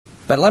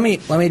But let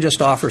me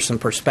just offer some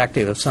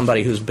perspective of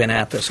somebody who's been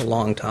at this a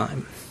long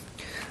time.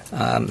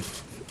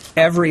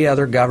 Every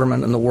other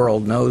government in the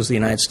world knows the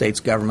United States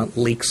government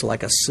leaks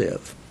like a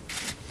sieve,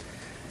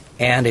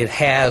 and it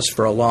has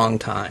for a long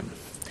time.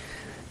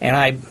 And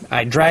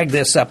I dragged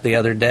this up the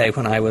other day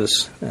when I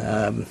was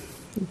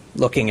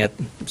looking at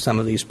some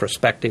of these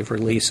prospective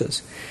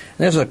releases. And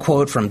there's a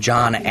quote from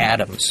John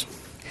Adams.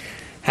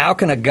 "How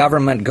can a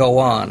government go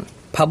on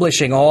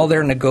publishing all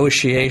their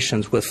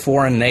negotiations with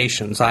foreign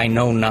nations? I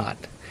know not.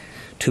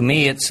 To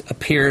me it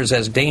appears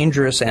as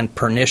dangerous and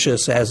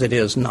pernicious as it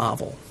is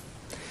novel."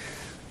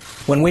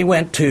 When we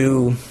went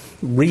to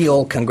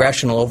real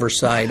congressional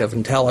oversight of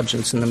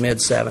intelligence in the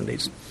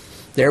mid-'70s,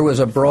 there was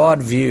a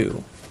broad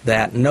view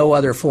that no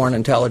other foreign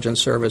intelligence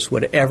service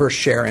would ever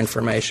share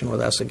information with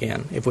us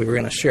again if we were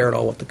going to share it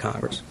all with the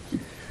Congress.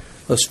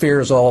 Those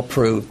fears all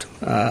proved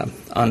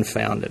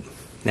unfounded.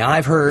 Now,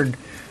 I've heard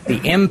the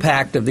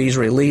impact of these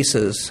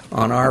releases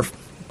on our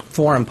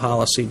foreign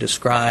policy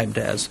described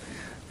as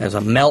a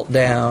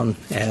meltdown,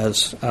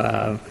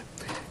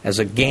 as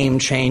a game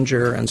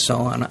changer, and so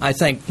on. I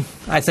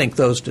think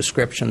those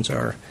descriptions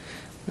are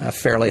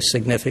fairly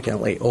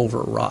significantly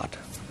overwrought.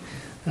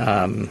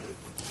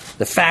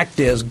 The fact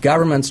is,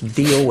 governments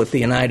deal with the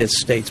United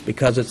States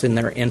because it's in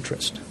their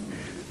interest,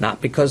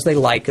 not because they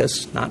like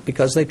us, not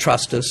because they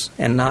trust us,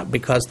 and not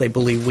because they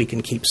believe we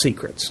can keep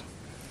secrets.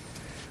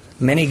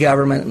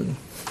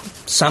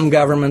 Some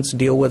governments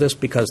deal with us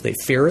because they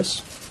fear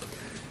us,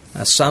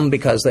 some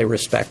because they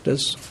respect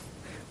us,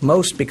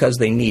 most because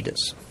they need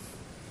us.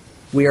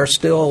 We are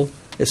still,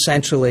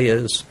 essentially,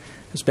 as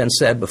has been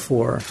said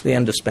before, the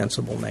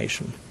indispensable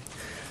nation.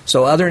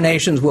 So other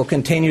nations will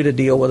continue to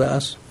deal with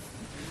us.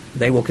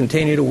 They will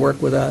continue to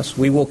work with us.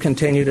 We will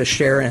continue to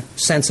share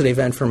sensitive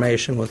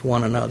information with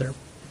one another.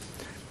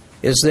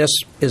 Is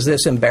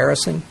this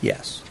embarrassing?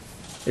 Yes.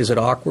 Is it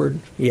awkward?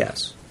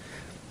 Yes.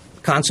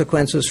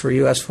 Consequences for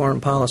U.S.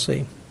 foreign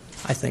policy?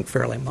 I think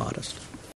fairly modest.